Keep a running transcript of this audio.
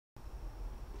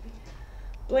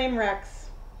Blame Rex.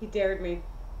 He dared me.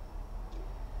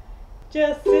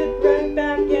 Just sit right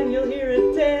back and you'll hear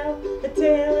a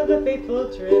tale of a fateful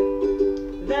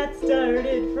trip that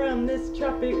started from this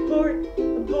tropic port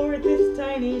aboard this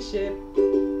tiny ship.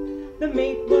 The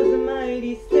mate was a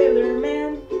mighty sailor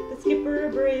man, the skipper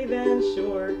brave and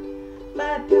sure.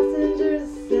 5 passengers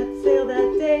set sail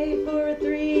that day for a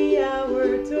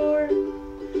 3-hour tour.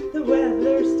 The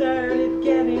weather started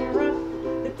getting rough,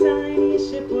 the tiny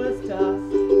ship was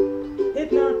tossed.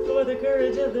 If not for the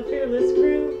courage of the fearless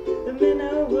crew, the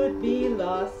minnow would be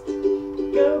lost.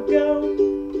 Go, go,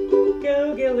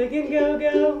 go Gilligan, go,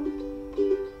 go.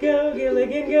 Go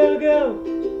Gilligan, go, go.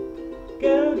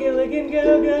 Go Gilligan,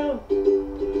 go, go.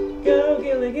 Go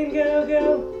Gilligan, go,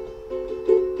 go.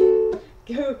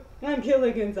 Go on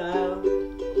Gilligan's Isle.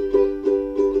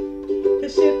 The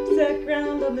ship set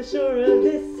ground on the shore of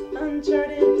this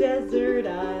uncharted desert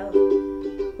isle,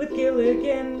 with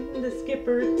Gilligan, the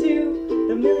skipper too,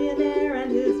 the millionaire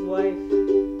and his wife,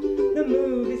 the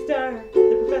movie star,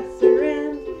 the professor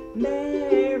and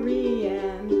Mary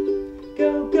Ann.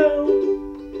 Go, go,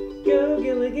 go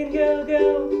Gilligan, go,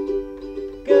 go.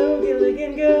 Go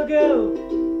Gilligan, go, go.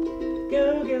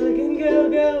 Go Gilligan, go,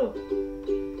 go.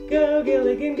 Go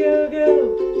Gilligan, go, go.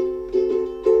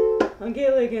 On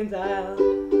Gilligan's Isle.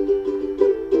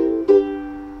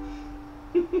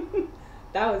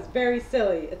 That was very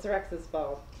silly. It's Rex's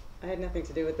fault. I had nothing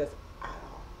to do with this. Ow.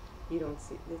 You don't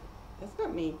see this. That's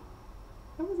not me.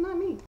 That was not me.